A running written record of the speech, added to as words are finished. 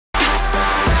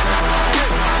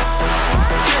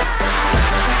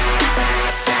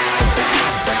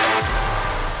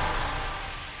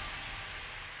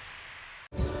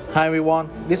Hi everyone,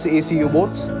 this is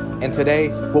Ecuboot, and today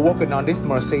we're working on this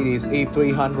Mercedes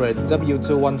E300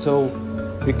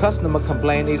 W212. The customer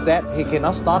complaint is that he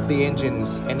cannot start the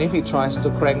engines, and if he tries to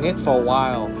crank it for a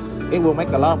while, it will make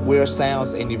a lot of weird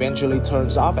sounds and eventually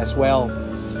turns off as well.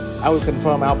 I will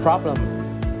confirm our problem.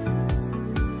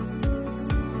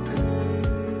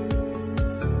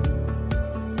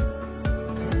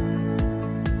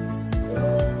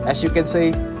 As you can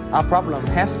see, our problem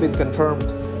has been confirmed.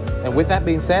 And with that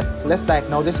being said, let's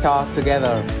diagnose this car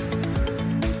together.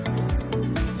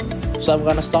 So I'm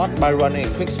gonna start by running a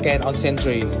quick scan on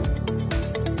Sentry.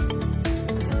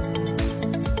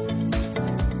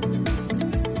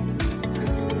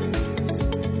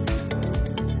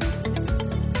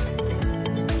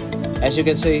 As you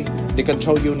can see, the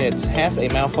control unit has a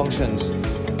malfunction.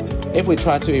 If we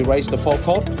try to erase the fault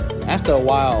code, after a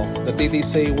while, the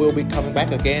DTC will be coming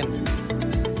back again.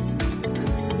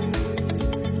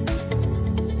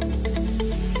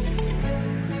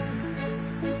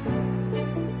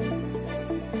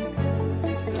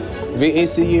 The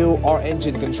ECU or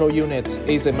engine control unit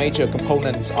is a major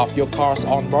component of your car's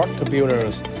onboard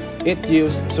computers. It's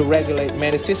used to regulate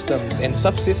many systems and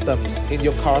subsystems in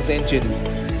your car's engines,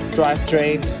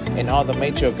 drivetrain, and other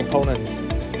major components.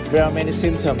 There are many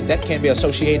symptoms that can be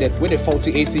associated with a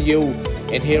faulty ECU,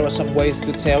 and here are some ways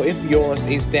to tell if yours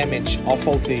is damaged or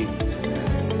faulty.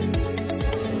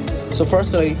 So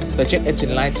firstly, the check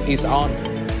engine light is on.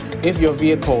 If your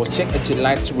vehicle's check engine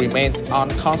light remains on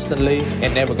constantly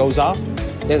and never goes off,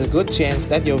 there's a good chance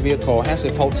that your vehicle has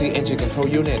a faulty engine control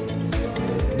unit.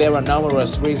 There are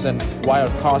numerous reasons why a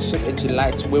car's check engine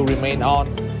light will remain on,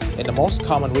 and the most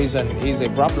common reason is a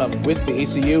problem with the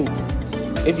ECU.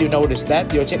 If you notice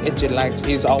that your check engine light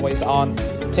is always on,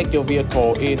 take your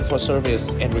vehicle in for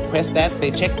service and request that they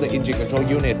check the engine control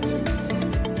unit.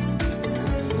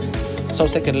 So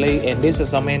secondly, and this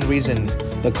is the main reason,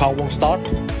 the car won't start.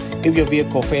 If your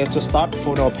vehicle fails to start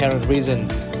for no apparent reason,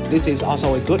 this is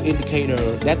also a good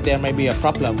indicator that there may be a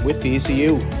problem with the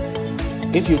ECU.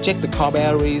 If you check the car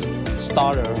batteries,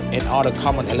 starter, and other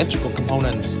common electrical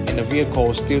components and the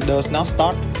vehicle still does not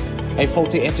start, a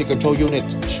faulty engine control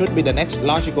unit should be the next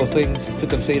logical things to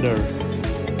consider.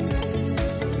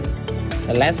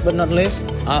 And last but not least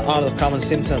are other common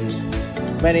symptoms.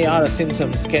 Many other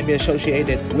symptoms can be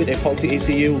associated with a faulty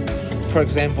ECU. For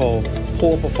example,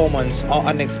 poor performance or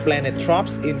unexplained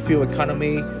drops in fuel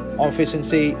economy or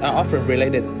efficiency are often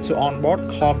related to onboard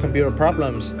car computer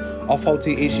problems or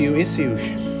faulty ECU issues.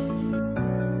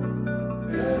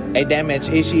 A damaged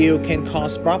ECU can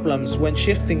cause problems when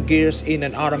shifting gears in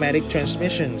an automatic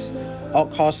transmission, or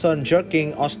cause sudden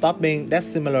jerking or stopping that's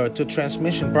similar to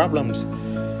transmission problems.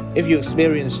 If you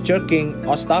experience jerking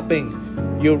or stopping,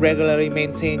 you regularly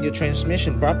maintain your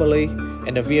transmission properly,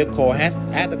 and the vehicle has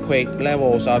adequate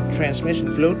levels of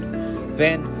transmission fluid,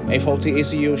 then a faulty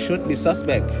ECU should be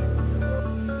suspect.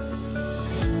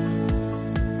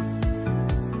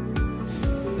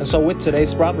 And so with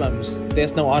today's problems,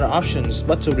 there's no other options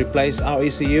but to replace our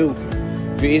ECU.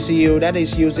 The ECU that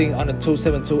is using on the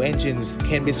 272 engines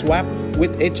can be swapped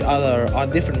with each other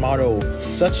on different models,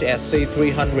 such as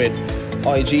C300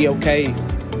 or a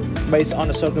GOK. Based on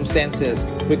the circumstances,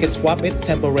 we can swap it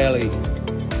temporarily.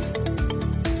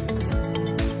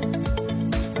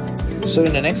 So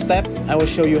in the next step, I will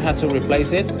show you how to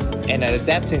replace it and an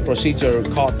adapting procedure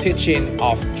called teaching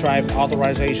of Drive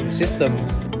Authorization System.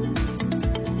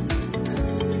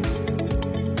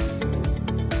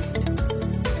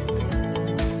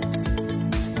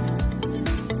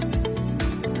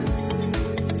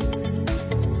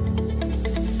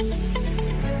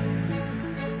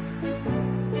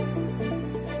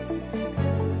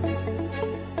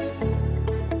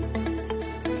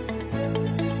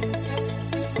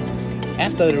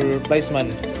 After the replacement,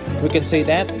 we can see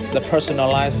that the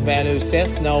personalized value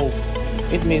says no.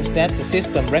 It means that the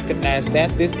system recognizes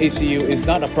that this ECU is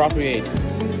not appropriate,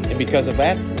 and because of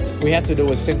that, we have to do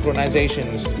with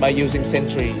synchronizations by using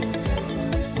Sentry.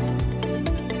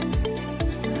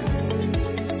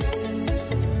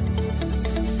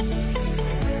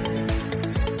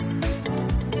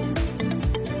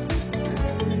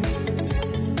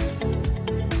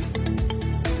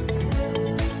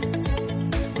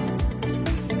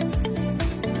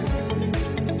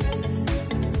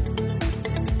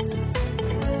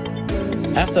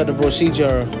 After the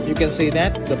procedure, you can see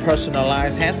that the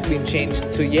personalized has been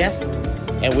changed to yes,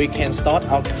 and we can start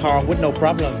our car with no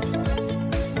problem.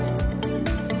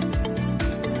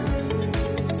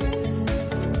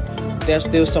 There's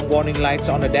still some warning lights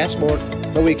on the dashboard,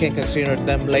 but we can consider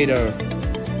them later.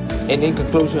 And in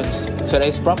conclusions,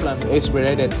 today's problem is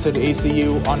related to the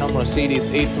ECU on a Mercedes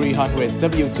E300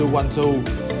 W212.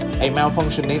 A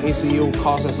malfunctioning ECU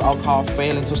causes our car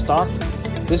failing to start.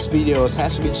 This video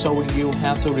has been showing you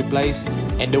how to replace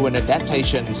and do an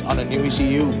adaptations on a new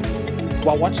ECU.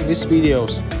 While watching these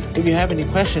videos, if you have any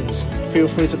questions, feel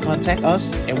free to contact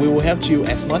us and we will help you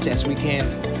as much as we can.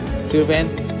 Till then,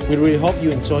 we really hope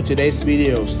you enjoyed today's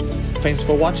videos. Thanks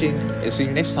for watching and see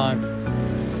you next time.